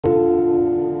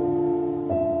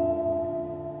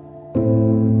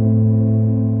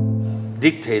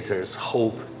dictators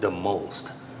hope the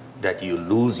most that you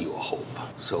lose your hope.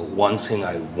 So one thing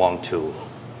I want to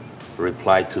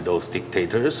reply to those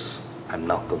dictators, I'm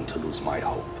not going to lose my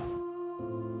hope.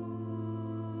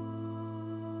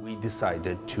 We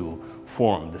decided to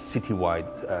form the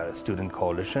citywide student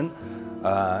coalition,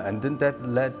 and then that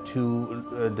led to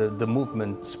the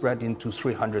movement spread into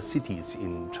 300 cities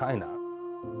in China.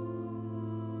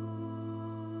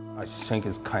 I think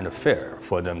it's kind of fair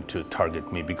for them to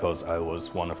target me because I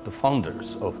was one of the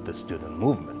founders of the student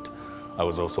movement. I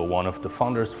was also one of the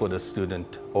founders for the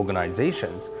student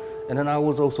organizations, and then I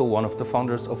was also one of the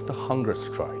founders of the hunger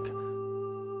strike.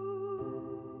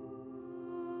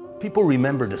 People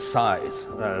remember the size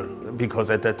because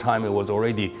at that time it was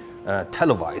already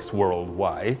televised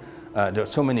worldwide. There are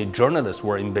so many journalists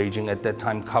were in Beijing at that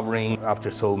time covering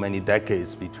after so many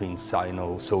decades between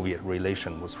Sino-Soviet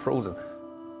relation was frozen.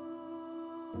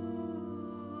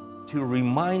 To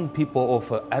remind people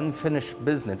of an unfinished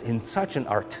business in such an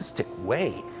artistic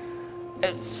way,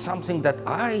 it's something that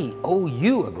I owe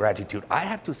you a gratitude. I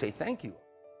have to say thank you.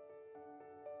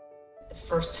 The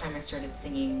first time I started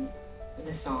singing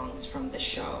the songs from the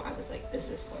show, I was like, this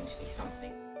is going to be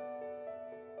something.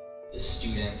 The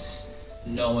students,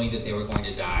 knowing that they were going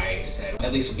to die, said,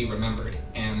 at least we'll be remembered.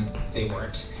 And they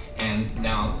weren't. And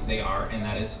now they are, and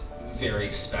that is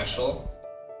very special.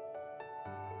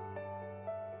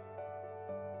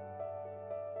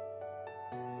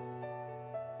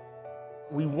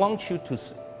 We want you to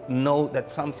know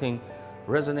that something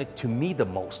resonates to me the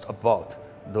most about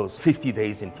those 50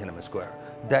 days in Tiananmen Square.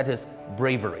 That is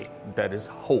bravery, that is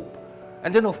hope.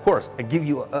 And then of course, I give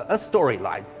you a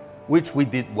storyline, which we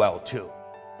did well too.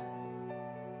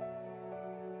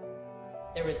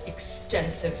 There was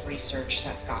extensive research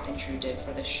that Scott and Drew did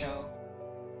for this show.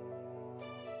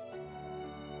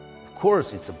 Of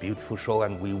course, it's a beautiful show,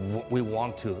 and we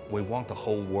want the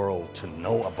whole world to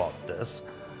know about this.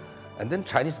 And then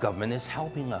Chinese government is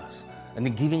helping us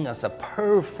and giving us a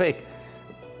perfect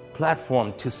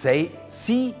platform to say,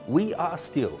 see, we are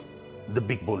still the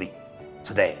big bully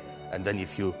today. And then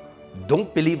if you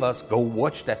don't believe us, go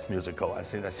watch that musical. I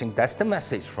think that's the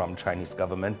message from Chinese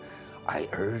government. I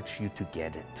urge you to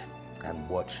get it and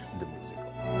watch the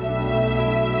musical.